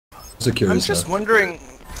Secure I'm as just hell. wondering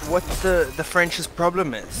what the French's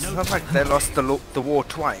problem is. It's not like they lost the war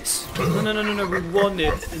twice. No, we won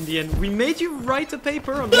it in the end. We made you write a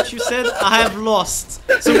paper on which you said, I have lost.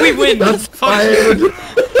 So we win! Fuck you!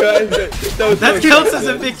 That counts as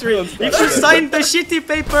a victory. If you sign the shitty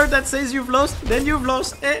paper that says you've lost, then you've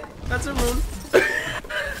lost. Eh, that's a rule.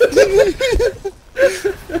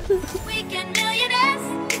 Weekend millionaires,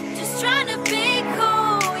 just trying to be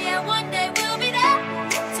cool. Yeah, one day we'll be there.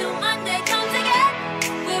 Till Monday comes again.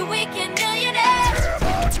 We're weekend millionaires.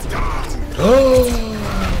 Oh!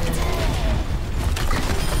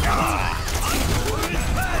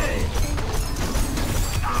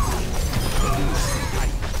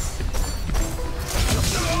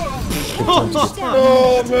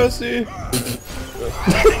 Oh, mercy!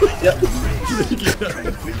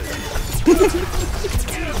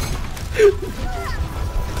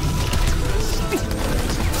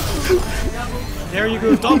 There you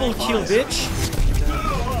go, double kill, bitch.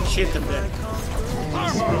 Shit, I'm dead.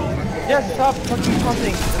 Yeah, stop fucking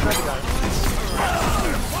taunting the red guy.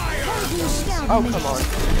 Oh, come on.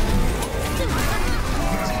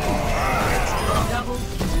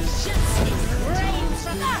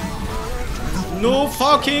 No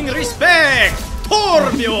fucking respect!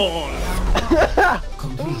 Torbjorn!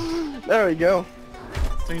 There we go.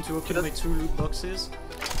 Time to open my 2 loot boxes.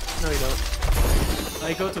 No, you don't.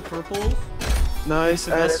 I go to purple, Nice.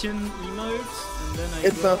 Sebastian emote, and then I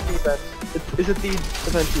It's go... not the event. Is it the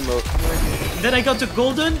event emote? Then I go to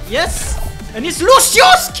golden, yes! And it's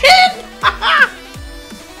Lucio's skin!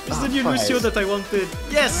 It's the new nice. Lucio that I wanted.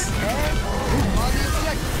 Yes!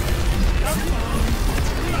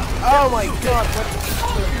 Oh my god, what?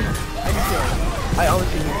 I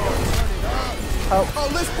honestly need to go.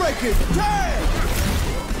 Oh, let's break it! Damn!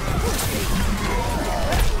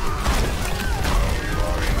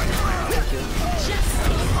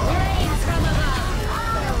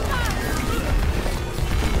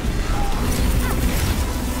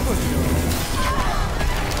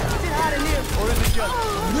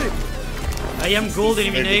 I am gold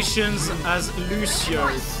eliminations as Lucio.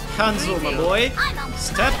 Hanzo, my boy.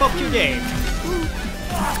 Step up your game.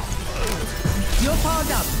 You're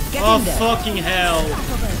powered up. Get Oh, in there. fucking hell.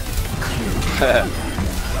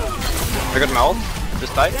 I got my ult.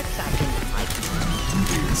 Just die.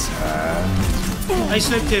 I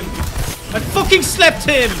slapped him. I fucking slapped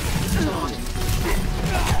him!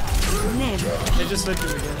 I just slapped him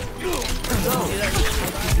again.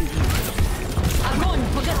 Огонь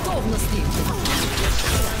по готовности.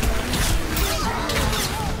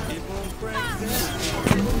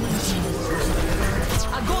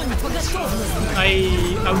 Огонь по готовности.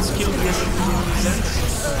 I outskilled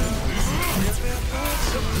him.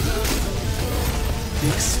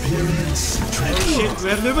 Experience Oh shit, we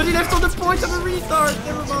have nobody left on the point. I'm a retard.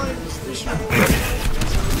 Never mind.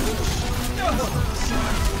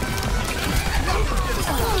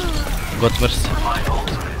 Got mercy.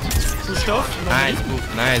 Pushed off. Nice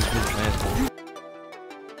move, nice move, nice move.